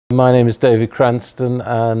My name is David Craston,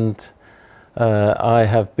 and I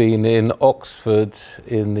have been in Oxford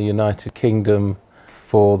in the United Kingdom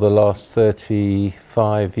for the last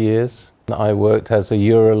 35 years. I worked as a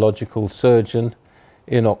urological surgeon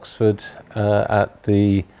in Oxford at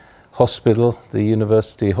the hospital, the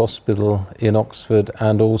University Hospital in Oxford,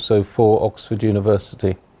 and also for Oxford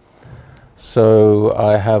University. So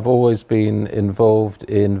I have always been involved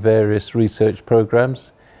in various research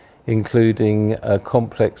programs, including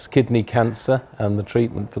complex kidney cancer and the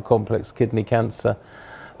treatment for complex kidney cancer,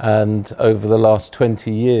 and over the last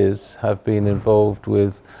 20 years have been involved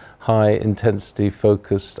with high intensity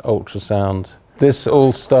focused ultrasound. This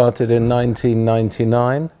all started in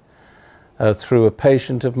 1999 through a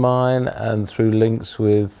patient of mine and through links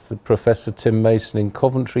with Professor Tim Mason in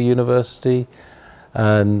Coventry University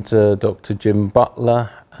and Dr. Jim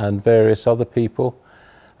Butler and various other people.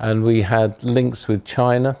 And we had links with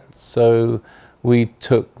China, so we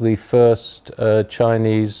took the first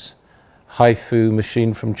Chinese HIFU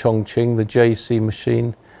machine from Chongqing, the JC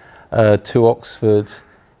machine, to Oxford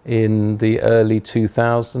in the early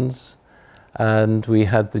 2000s, and we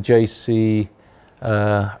had the JC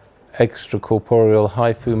extracorporeal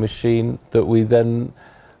HIFU machine that we then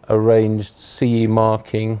arranged CE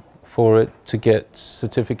marking for it to get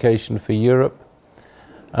certification for Europe.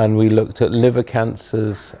 And we looked at liver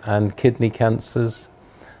cancers and kidney cancers,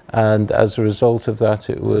 and as a result of that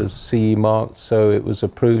it was CE marked, so it was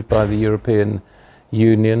approved by the European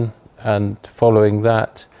Union. And following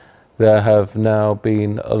that there have now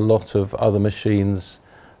been a lot of other machines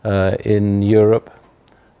in Europe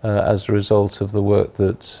as a result of the work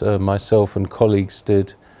that myself and colleagues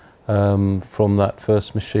did from that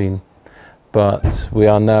first machine. But we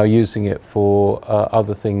are now using it for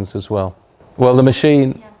other things as well. Well, the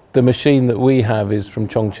machine that we have is from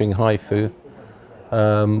Chongqing HIFU.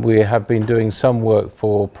 We have been doing some work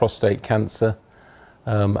for prostate cancer,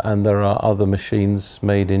 and there are other machines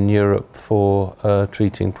made in Europe for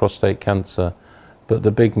treating prostate cancer. But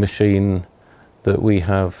the big machine that we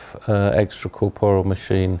have, extracorporeal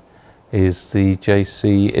machine, is the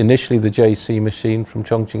JC, initially the JC machine from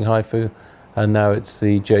Chongqing HIFU, and now it's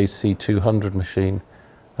the JC 200 machine,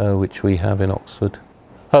 which we have in Oxford.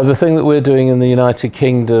 The thing that we're doing in the United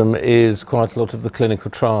Kingdom is quite a lot of the clinical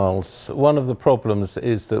trials. One of the problems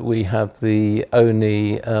is that we have the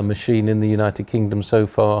only machine in the United Kingdom so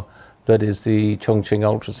far that is the Chongqing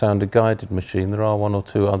ultrasound guided machine. There are one or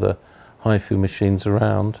two other HIFU machines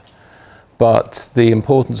around. But the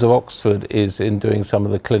importance of Oxford is in doing some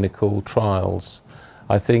of the clinical trials.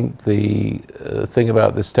 I think the thing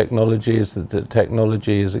about this technology is that the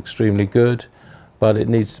technology is extremely good, but it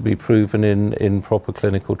needs to be proven in proper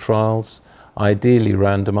clinical trials, ideally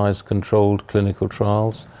randomized controlled clinical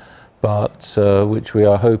trials, but which we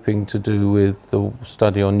are hoping to do with the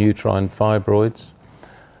study on uterine fibroids.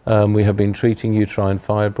 We have been treating uterine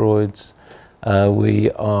fibroids.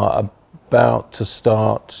 We are about to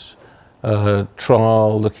start a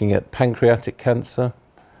trial looking at pancreatic cancer,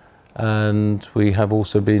 and we have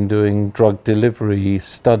also been doing drug delivery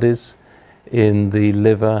studies in the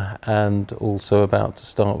liver and also about to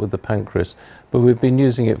start with the pancreas. But we've been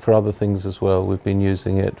using it for other things as well. We've been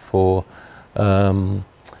using it for the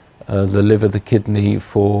liver, the kidney,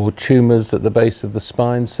 for tumours at the base of the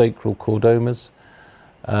spine, sacral chordomas,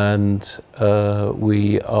 and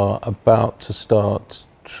we are about to start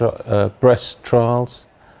breast trials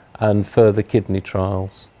and further kidney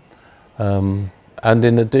trials. And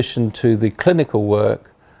in addition to the clinical work,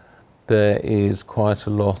 there is quite a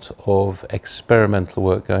lot of experimental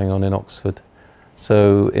work going on in Oxford.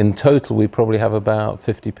 So in total we probably have about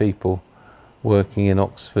 50 people working in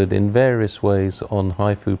Oxford in various ways on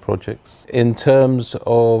HIFU projects. In terms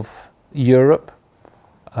of Europe,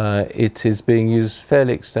 it is being used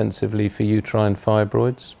fairly extensively for uterine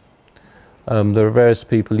fibroids. There are various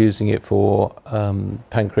people using it for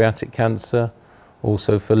pancreatic cancer,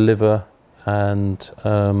 also for liver, and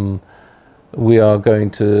we are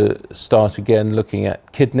going to start again looking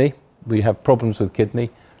at kidney. We have problems with kidney.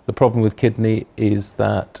 The problem with kidney is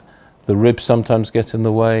that the ribs sometimes get in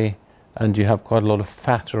the way and you have quite a lot of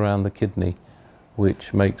fat around the kidney,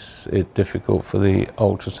 which makes it difficult for the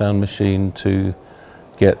ultrasound machine to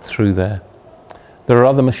get through there. There are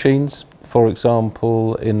other machines. For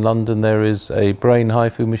example, in London there is a brain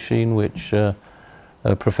HIFU machine which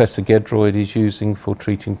Professor Gedroyd is using for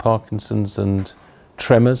treating Parkinson's and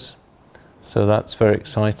tremors, so that's very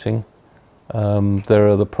exciting. There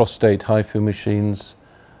are the prostate HIFU machines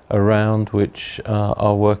around which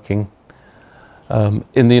are working.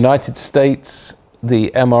 In the United States, the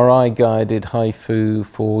MRI guided HIFU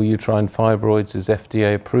for uterine fibroids is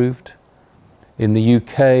FDA approved. In the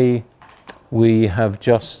UK, we have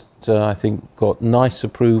just, I think, got NICE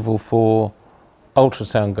approval for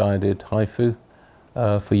ultrasound-guided HIFU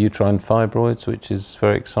for uterine fibroids, which is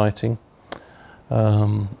very exciting.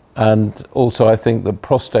 And also I think the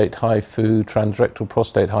prostate HIFU, transrectal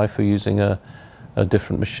prostate HIFU using a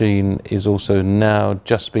different machine is also now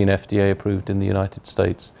just been FDA approved in the United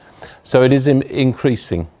States. So it is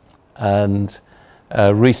increasing. And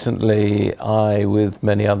recently I, with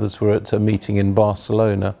many others, were at a meeting in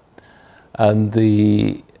Barcelona, and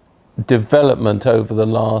the development over the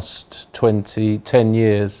last 10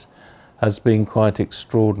 years has been quite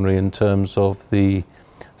extraordinary in terms of the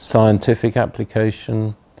scientific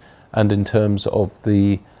application and in terms of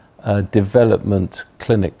the development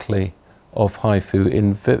clinically of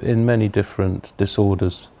HIFU in many different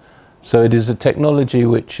disorders. So it is a technology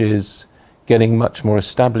which is getting much more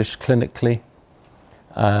established clinically,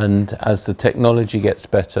 and as the technology gets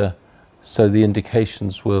better, so the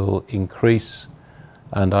indications will increase,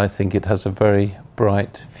 and I think it has a very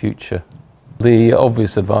bright future. The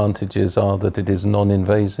obvious advantages are that it is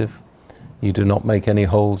non-invasive. You do not make any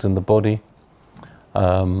holes in the body.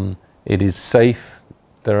 It is safe.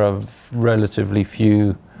 There are relatively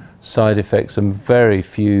few side effects and very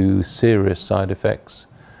few serious side effects.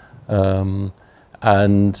 And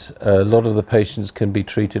a lot of the patients can be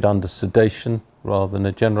treated under sedation rather than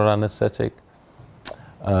a general anesthetic.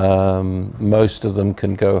 Most of them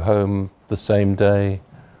can go home the same day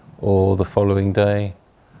or the following day.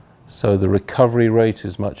 So the recovery rate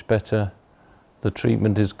is much better. The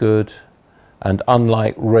treatment is good. And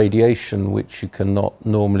unlike radiation, which you cannot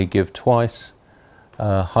normally give twice,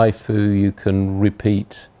 HIFU you can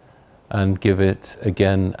repeat and give it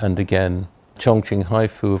again and again. Chongqing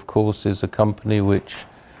HIFU, of course, is a company which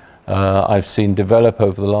I've seen develop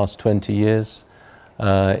over the last 20 years.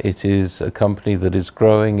 It is a company that is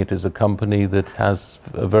growing. It is a company that has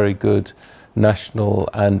a very good national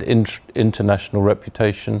and international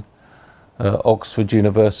reputation. Oxford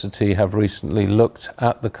University have recently looked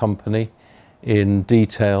at the company in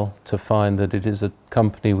detail to find that it is a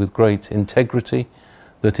company with great integrity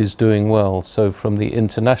that is doing well. So from the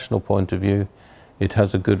international point of view, it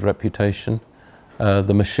has a good reputation.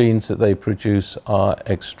 The machines that they produce are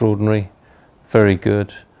extraordinary, very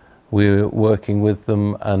good. We're working with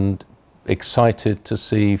them and excited to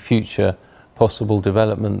see future possible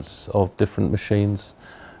developments of different machines.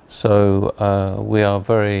 So we are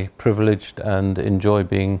very privileged and enjoy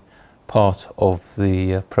being part of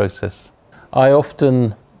the process. I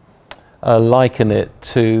often liken it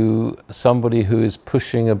to somebody who is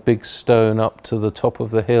pushing a big stone up to the top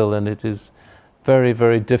of the hill, and it is very,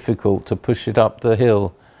 very difficult to push it up the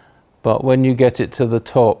hill. But when you get it to the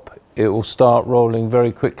top, it will start rolling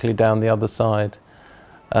very quickly down the other side.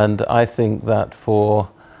 And I think that for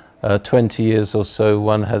 20 years or so,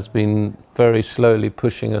 one has been very slowly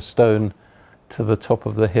pushing a stone to the top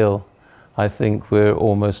of the hill. I think we're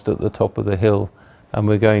almost at the top of the hill, and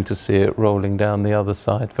we're going to see it rolling down the other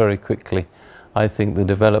side very quickly. I think the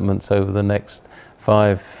developments over the next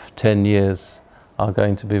 5-10 years are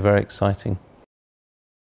going to be very exciting.